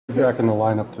Back in the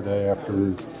lineup today after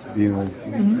being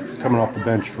coming off the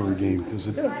bench for a game. Does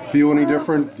it feel any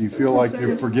different? Do you feel like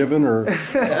you're forgiven, or?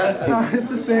 No, it's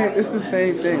the same. It's the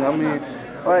same thing. I mean,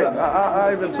 like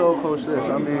I even told Coach this.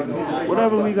 I mean,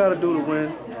 whatever we got to do to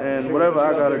win, and whatever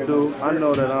I got to do, I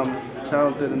know that I'm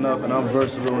talented enough and I'm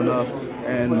versatile enough,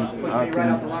 and I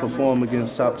can perform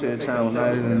against top-tier talent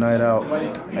night in and night out,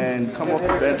 and come off the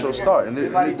bench or start. And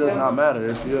it does not matter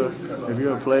if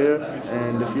you're a player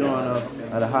and if you're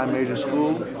at a high major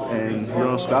school and you're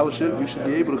on scholarship, you should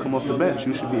be able to come off the bench.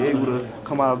 You should be able to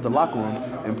come out of the locker room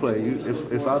and play.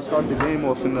 If I start the game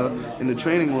off in the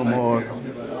training room or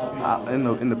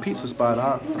in the pizza spot,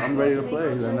 I'm ready to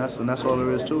play, and that's all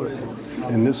there is to it.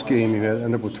 In this game, you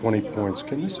end up with 20 points.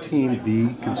 Can this team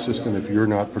be consistent if you're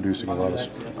not producing a lot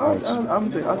of points?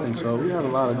 I think so. We have a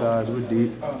lot of guys. We're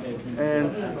deep,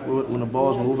 and when the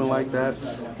ball's moving like that,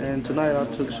 and tonight I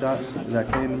took shots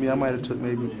that came to me. I might have took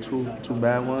maybe two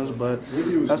bad ones, but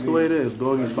that's the way it is.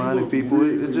 Gorgie's finding people.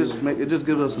 It just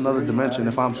gives us another dimension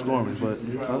if I'm scoring. But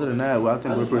other than that, I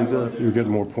think we're pretty good. You're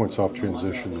getting more points off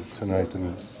transition tonight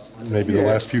than maybe the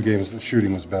last few games. The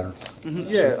shooting was better.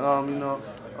 Yeah,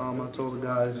 I told the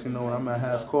guys, when I'm at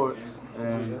half court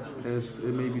and it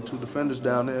may be two defenders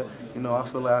down there, I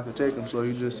feel like I could take them. So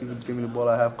you just give me the ball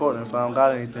at half court, and if I don't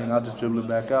got anything, I'll just dribble it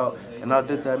back out. And I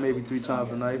did that maybe 3 times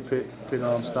tonight. Pitt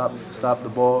stopped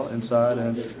the ball inside,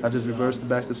 and I just reversed it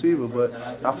back to Seaver. But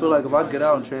I feel like if I get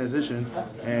out in transition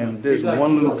and there's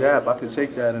one little gap, I could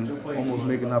take that and almost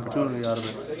make an opportunity out of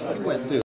it.